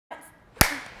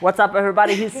What's up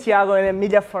everybody, here's Thiago and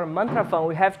Emilia for Mantrafant.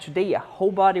 We have today a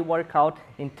whole body workout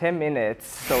in 10 minutes,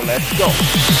 so let's go!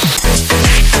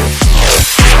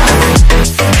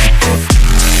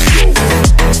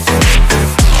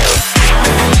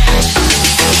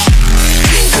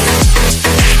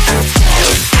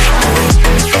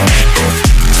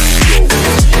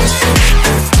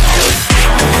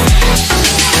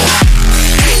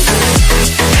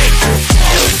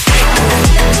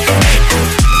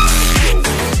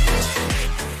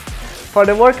 For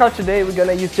the workout today, we're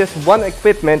gonna use just one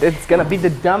equipment. It's gonna be the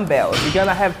dumbbells. We're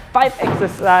gonna have 5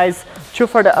 exercises, 2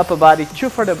 for the upper body, 2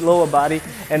 for the lower body,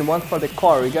 and 1 for the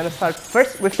core. We're gonna start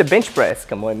first with the bench press.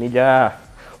 Come on, Emilia.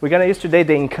 We're gonna use today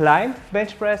the incline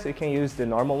bench press. You can use the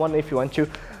normal one if you want to.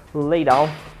 Lay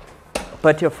down,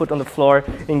 put your foot on the floor,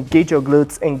 engage your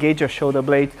glutes, engage your shoulder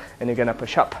blades, and you're gonna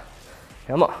push up.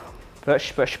 Come on,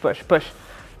 push, push, push, push.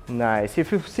 Nice.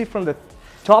 If you see from the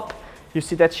top, you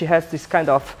see that she has this kind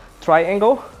of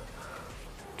triangle,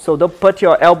 so don't put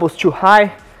your elbows too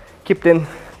high, keep them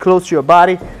close to your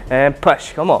body and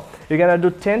push. Come on, you're gonna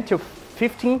do 10 to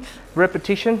 15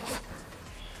 repetitions.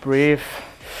 Breathe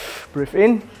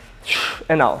in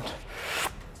and out.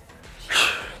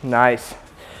 Nice.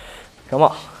 Come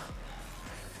on,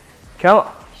 come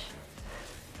on.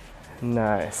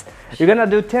 Nice. You're gonna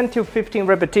do 10 to 15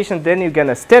 repetitions, then you're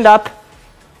gonna stand up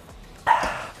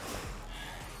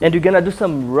and you're gonna do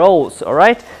some rolls, all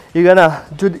right? You're gonna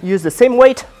use the same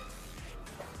weight,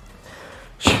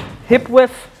 hip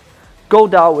width, go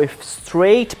down with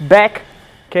straight back,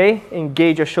 okay?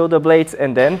 Engage your shoulder blades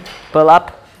and then pull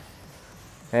up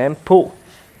and pull,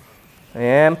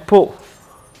 and pull.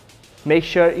 Make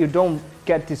sure you don't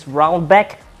get this round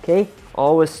back, okay?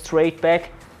 Always straight back,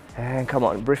 and come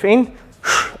on, breathe in,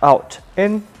 out,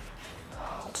 in,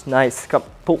 out. Nice, come,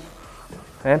 pull,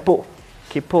 and pull,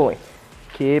 keep pulling.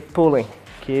 Keep pulling,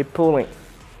 keep pulling.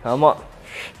 Come on.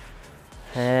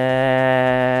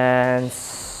 And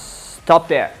stop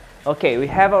there. Okay, we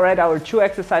have already our 2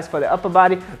 exercises for the upper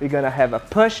body. We're gonna have a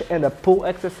push and a pull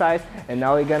exercise. And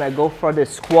now we're gonna go for the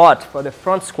squat, for the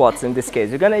front squats in this case.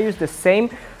 You're gonna use the same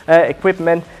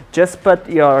equipment. Just put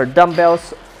your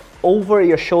dumbbells over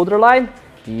your shoulder line.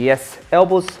 Yes,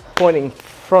 elbows pointing in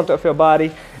front of your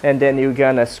body. And then you're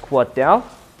gonna squat down.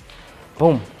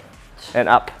 Boom, and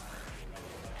up.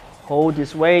 Hold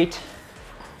this weight,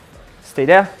 stay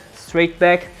there, straight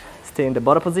back, stay in the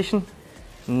bottom position.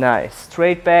 Nice,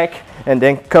 straight back, and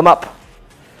then come up.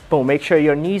 Boom, make sure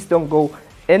your knees don't go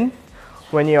in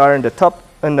when you are in the top,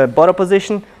 in the bottom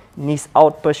position. Knees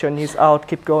out, push your knees out,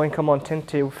 keep going, come on, 10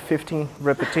 to 15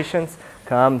 repetitions.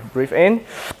 Come, breathe in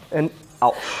and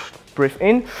out. Breathe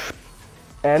in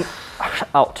and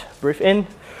out. Breathe in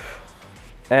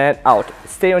and out.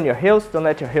 Stay on your heels, don't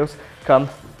let your heels come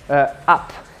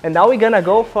up. And now we're gonna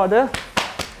go for the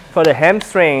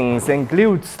hamstrings and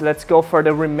glutes. Let's go for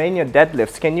the Romanian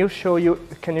deadlifts. Can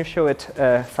you show it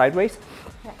sideways?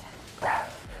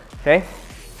 Okay.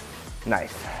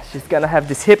 Nice. She's gonna have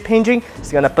this hip hinging.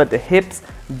 She's gonna put the hips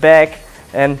back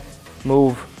and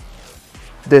move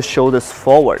the shoulders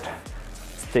forward.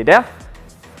 Stay there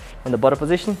on the bottom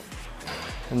position.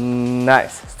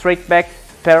 Nice. Straight back,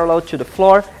 parallel to the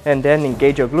floor, and then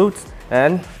engage your glutes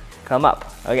and come up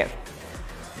again.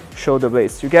 Shoulder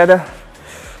blades together.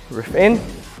 Breathe in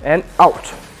and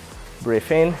out.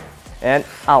 Breathe in and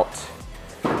out.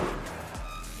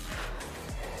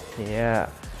 Yeah.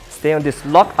 Stay on this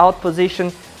lockout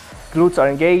position. Glutes are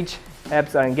engaged,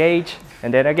 abs are engaged,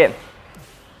 and then again.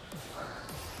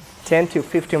 10 to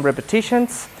 15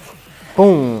 repetitions.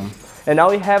 Boom. And now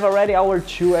we have already our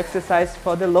 2 exercises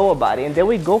for the lower body. And then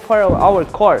we go for our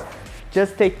core.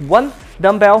 Just take 1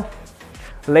 dumbbell,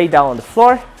 lay down on the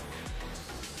floor,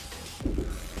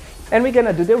 and we're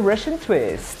gonna do the Russian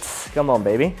twists. Come on,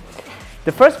 baby.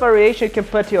 The first variation, you can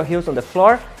put your heels on the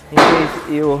floor in case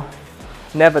you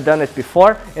never done it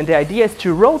before. And the idea is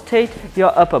to rotate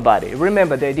your upper body.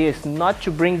 Remember, the idea is not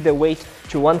to bring the weight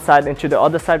to one side and to the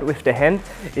other side with the hand.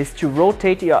 It's to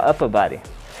rotate your upper body.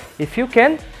 If you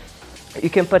can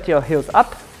put your heels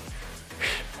up,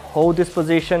 hold this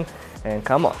position, and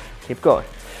come on, keep going.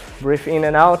 Breathe in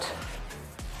and out,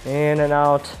 in and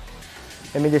out.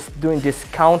 Let me just doing this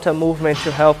counter movement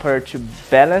to help her to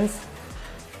balance.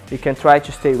 You can try to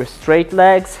stay with straight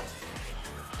legs,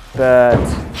 but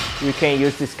you can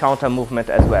use this counter movement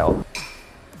as well.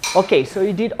 Okay, so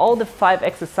you did all the 5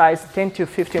 exercises, 10 to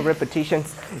 15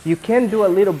 repetitions. You can do a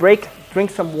little break, drink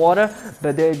some water,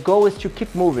 but the goal is to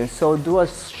keep moving. So do a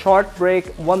short break,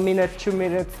 1 minute, 2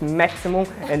 minutes maximum,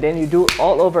 and then you do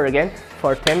all over again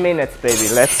for 10 minutes, baby.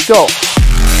 Let's go.